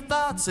keep my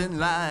thoughts in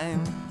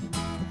line.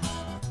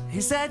 He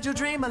said you'll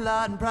dream a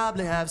lot and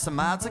probably have some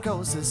mild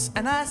psychosis,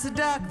 and I said,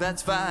 Doc,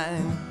 that's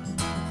fine.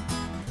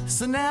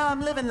 So now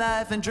I'm living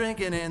life and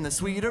drinking in the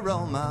sweet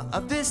aroma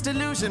of this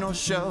delusional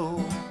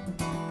show.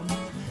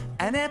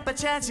 And if by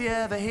chance you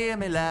ever hear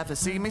me laugh or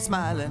see me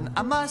smiling,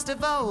 I must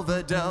have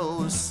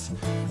overdosed.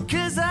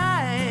 'Cause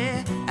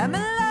I am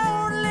a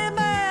lonely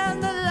man,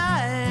 the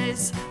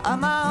lies are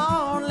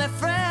my only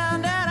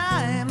friend, and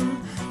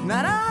I'm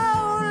not a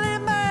holy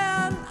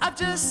man. I've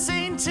just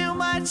seen too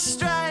much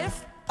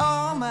strife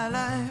all my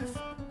life.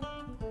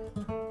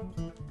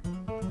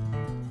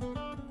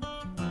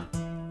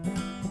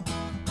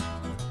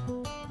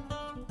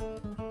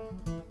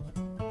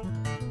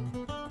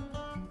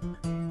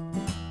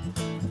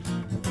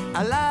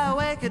 I lie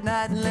awake at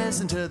night and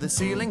listen to the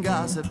ceiling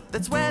gossip.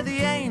 That's where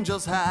the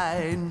angels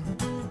hide.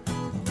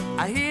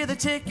 I hear the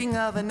ticking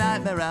of a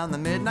nightmare around the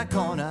midnight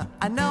corner.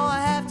 I know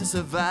I have to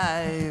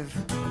survive.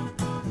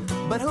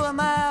 But who am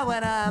I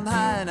when I'm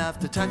high enough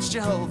to touch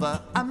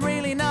Jehovah? I'm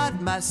really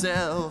not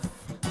myself.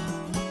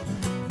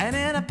 And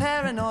in a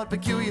paranoid,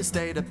 peculiar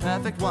state of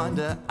perfect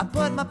wonder, I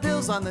put my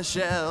pills on the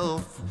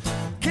shelf.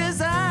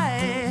 'Cause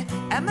I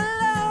am a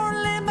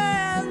lonely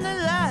man, the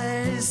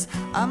lies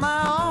are my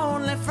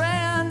only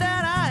friend,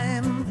 and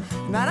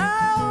I'm not a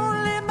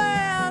holy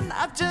man.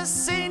 I've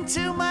just seen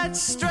too much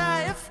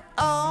strife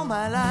all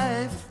my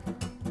life.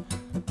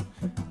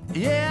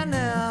 Yeah,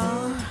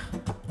 now.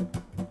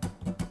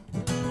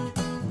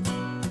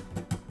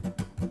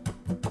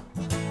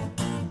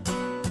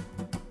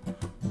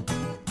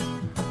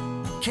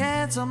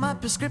 Cancel my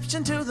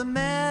prescription to the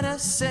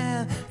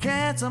medicine.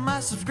 Cancel my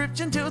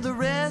subscription to the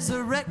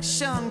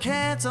resurrection.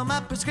 Cancel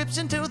my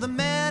prescription to the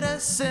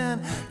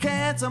medicine.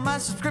 Cancel my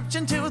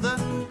subscription to the...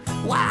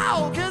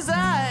 Wow! 'Cause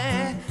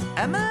I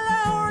am a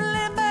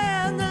lonely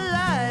man. The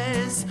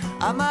lies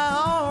are my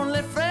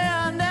only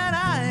friend, and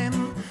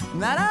I'm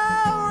not a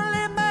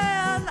holy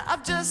man.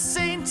 I've just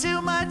seen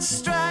too much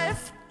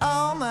strife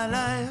all my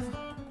life.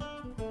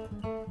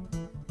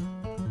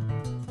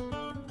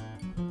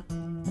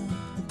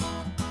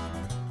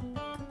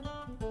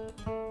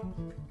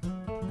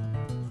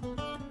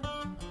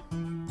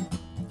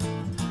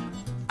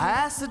 I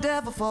asked the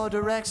devil for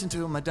direction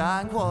to my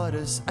dying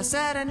quarters. I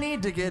said I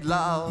need to get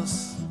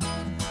lost.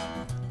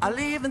 I'll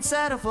even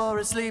settle for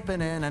a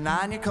sleeping in a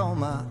 9-year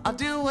coma. I'll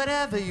do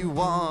whatever you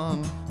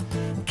want.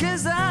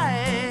 'Cause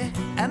I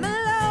am a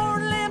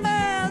lonely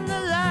man.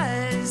 The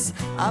lies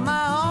are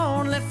my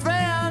only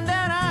friend,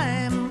 and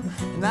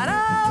I'm not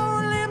a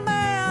holy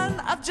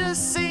man. I've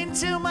just seen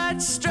too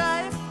much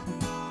strife.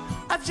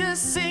 I've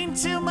just seen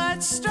too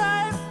much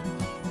strife.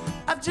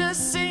 I've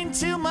just seen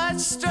too much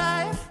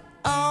strife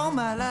all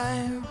my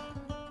life.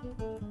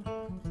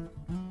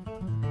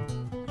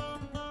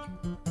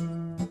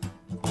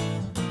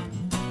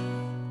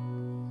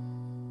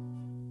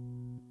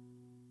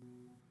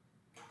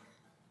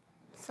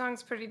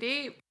 Song's pretty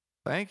deep.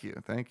 Thank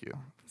you.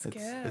 It's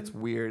good. It's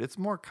weird. It's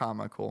more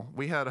comical.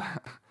 We had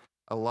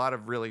a lot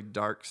of really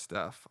dark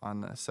stuff on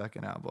the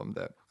second album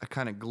that I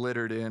kind of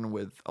glittered in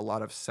with a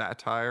lot of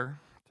satire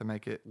to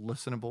make it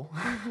listenable.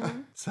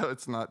 So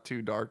it's not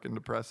too dark and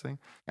depressing.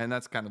 And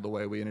that's kind of the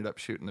way we ended up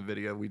shooting the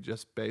video. We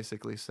just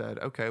basically said,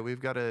 okay, we've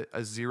got a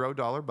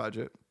 $0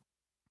 budget.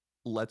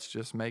 Let's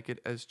just make it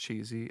as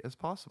cheesy as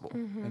possible.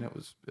 And it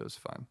was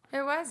fun.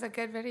 It was a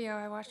good video.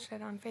 I watched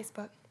it on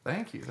Facebook.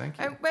 Thank you.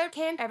 Where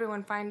can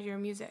everyone find your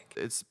music?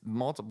 It's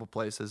multiple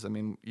places. I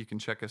mean, you can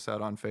check us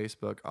out on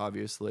Facebook,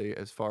 obviously.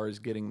 As far as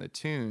getting the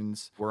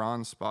tunes, we're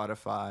on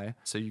Spotify,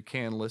 so you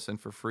can listen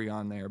for free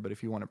on there. But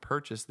if you want to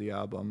purchase the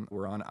album,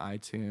 we're on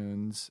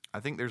iTunes. I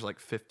think there's like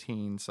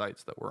 15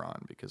 sites that we're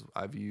on because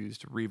I've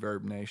used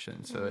Reverb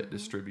Nation, so it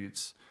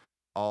distributes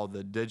all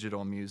the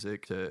digital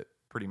music to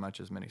pretty much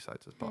as many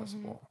sites as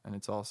possible. And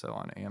it's also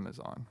on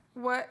Amazon.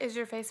 What is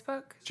your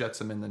Facebook?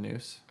 Jetsam in the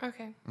Noose.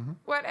 Okay.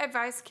 What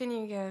advice can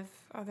you give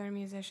other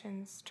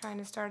musicians trying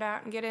to start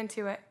out and get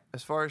into it?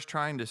 As far as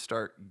trying to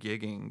start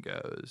gigging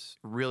goes,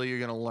 really you're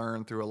going to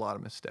learn through a lot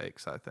of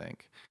mistakes, I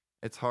think.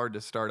 It's hard to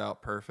start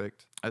out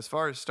perfect. As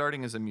far as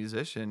starting as a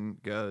musician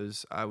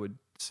goes, I would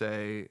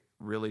say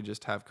really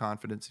just have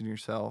confidence in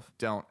yourself.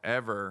 Don't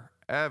ever,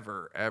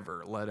 ever,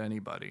 ever let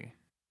anybody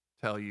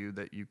tell you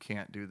that you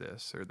can't do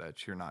this or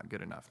that you're not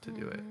good enough to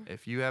do it.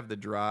 If you have the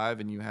drive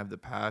and you have the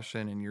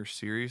passion and you're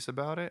serious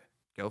about it,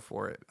 go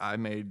for it. I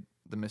made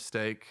the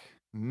mistake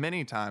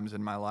many times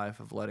in my life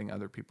of letting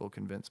other people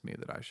convince me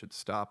that I should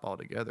stop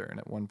altogether. And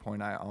at one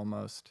point I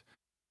almost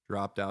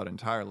dropped out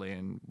entirely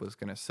and was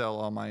going to sell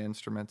all my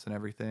instruments and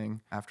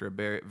everything after a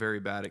very, very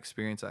bad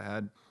experience I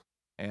had.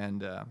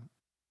 And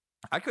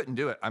I couldn't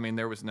do it. I mean,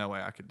 there was no way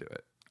I could do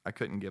it. I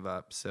couldn't give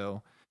up.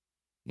 So,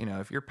 you know,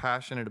 if you're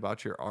passionate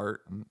about your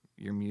art,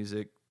 your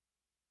music,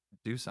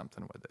 do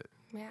something with it.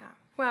 Yeah.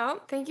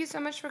 Well, thank you so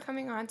much for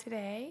coming on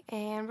today.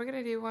 And we're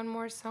going to do one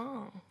more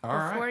song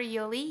before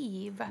you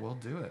leave. We'll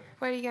do it.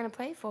 What are you going to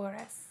play for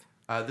us?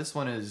 This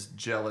one is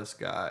Jealous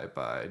Guy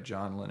by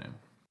John Lennon.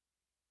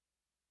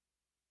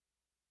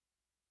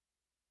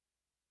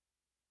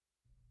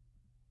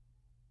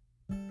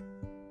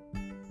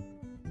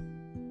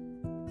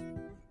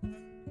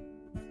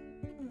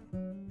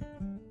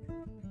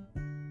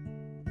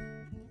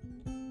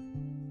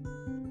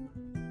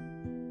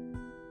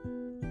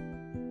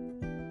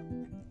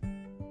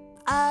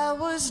 I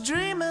was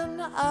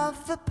dreaming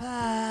of the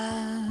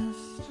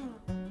past,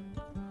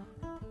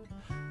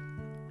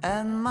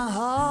 and my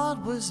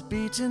heart was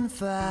beating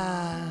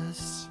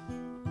fast.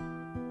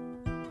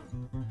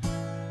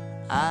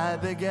 I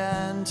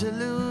began to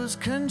lose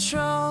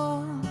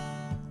control.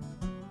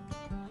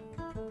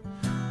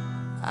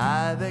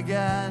 I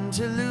began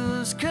to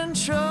lose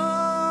control.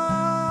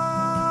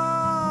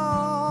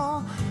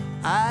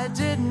 I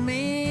didn't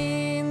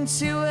mean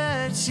to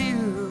hurt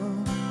you.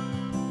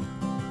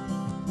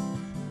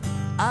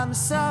 I'm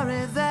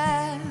sorry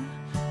that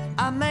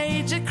I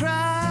made you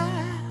cry.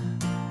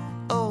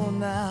 Oh,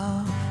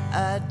 now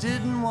I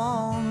didn't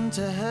want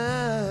to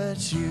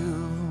hurt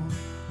you.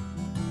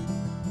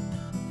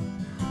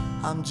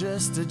 I'm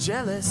just a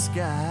jealous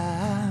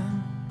guy.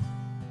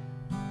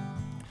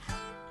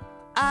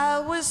 I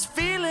was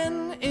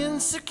feeling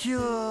insecure.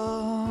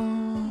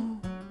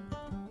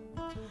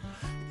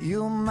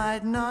 You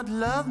might not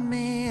love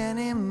me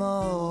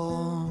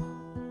anymore.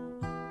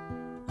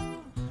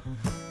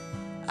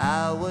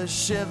 I was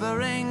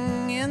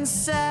shivering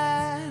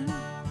inside.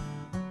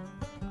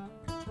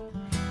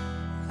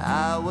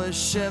 I was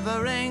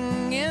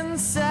shivering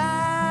inside.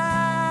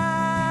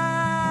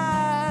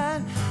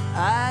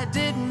 I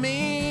didn't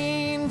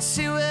mean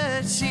to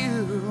hurt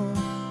you.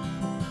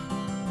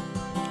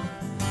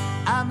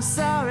 I'm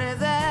sorry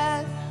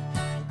that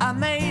I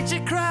made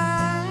you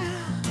cry.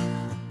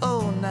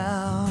 Oh,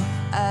 now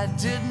I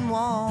didn't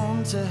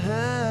want to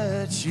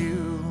hurt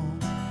you.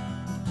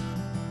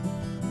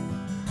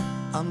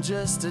 I'm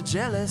just a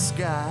jealous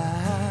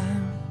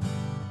guy.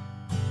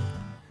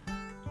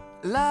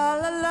 La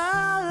la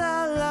la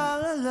la la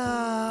la la.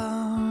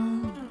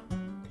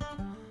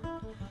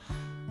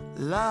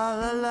 La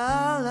la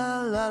la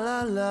la la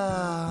la la.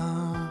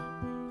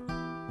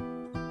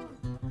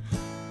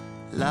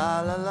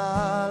 La la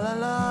la la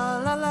la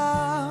la la.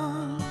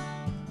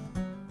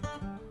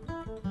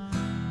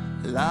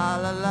 La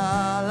la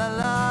la la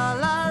la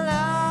la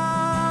la.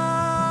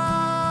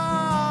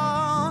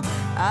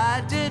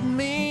 I didn't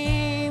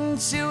mean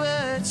to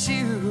hurt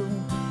you.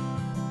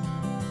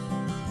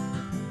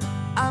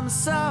 I'm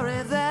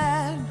sorry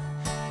that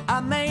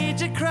I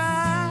made you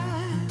cry.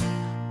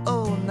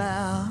 Oh,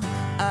 now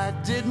I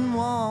didn't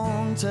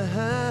want to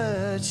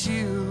hurt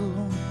you.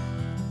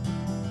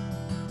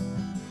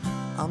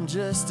 I'm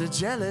just a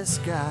jealous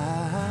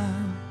guy.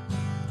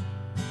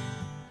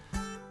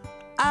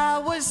 I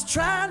was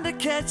trying to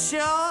catch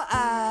your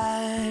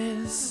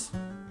eyes.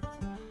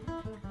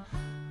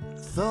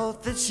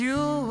 thought that you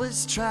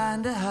was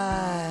trying to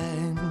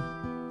hide.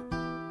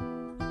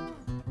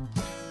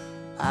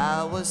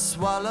 I was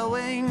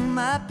swallowing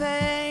my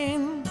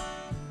pain.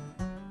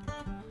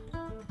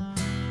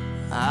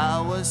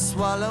 I was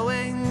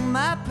swallowing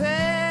my pain.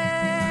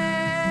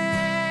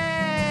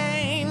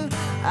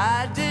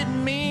 I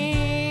didn't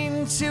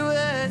mean to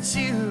hurt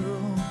you.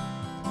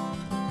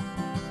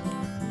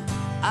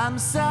 I'm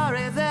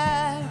sorry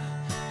that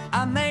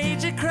I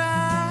made you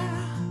cry.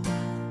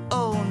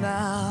 Oh,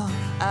 now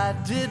I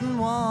didn't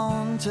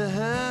want to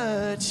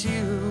hurt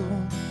you.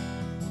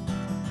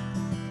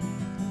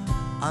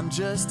 I'm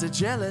just a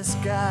jealous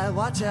guy,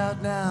 watch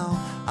out now.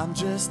 I'm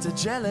just a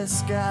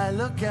jealous guy,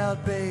 look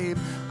out, babe.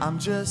 I'm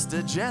just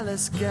a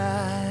jealous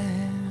guy.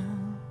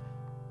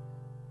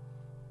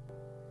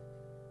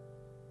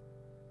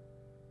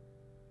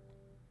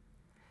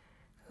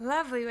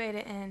 Lovely way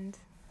to end.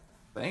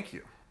 Thank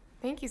you.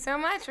 Thank you so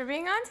much for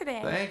being on today.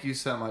 Thank you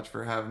so much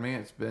for having me.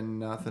 It's been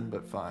nothing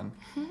but fun.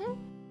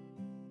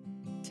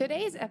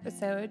 Today's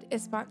episode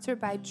is sponsored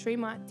by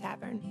Tremont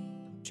Tavern.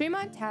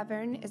 Tremont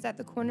Tavern is at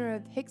the corner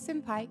of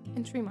Hickson Pike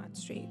and Tremont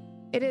Street.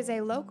 It is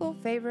a local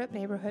favorite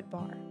neighborhood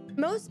bar.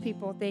 Most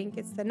people think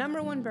it's the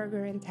 #1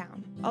 burger in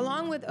town.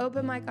 Along with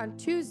open mic on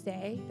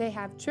Tuesday, they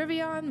have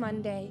trivia on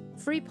Monday,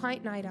 free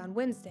pint night on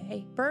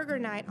Wednesday, burger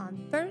night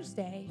on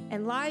Thursday,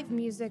 and live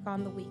music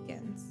on the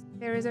weekends.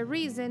 There is a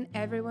reason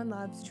everyone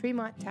loves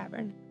Tremont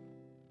Tavern.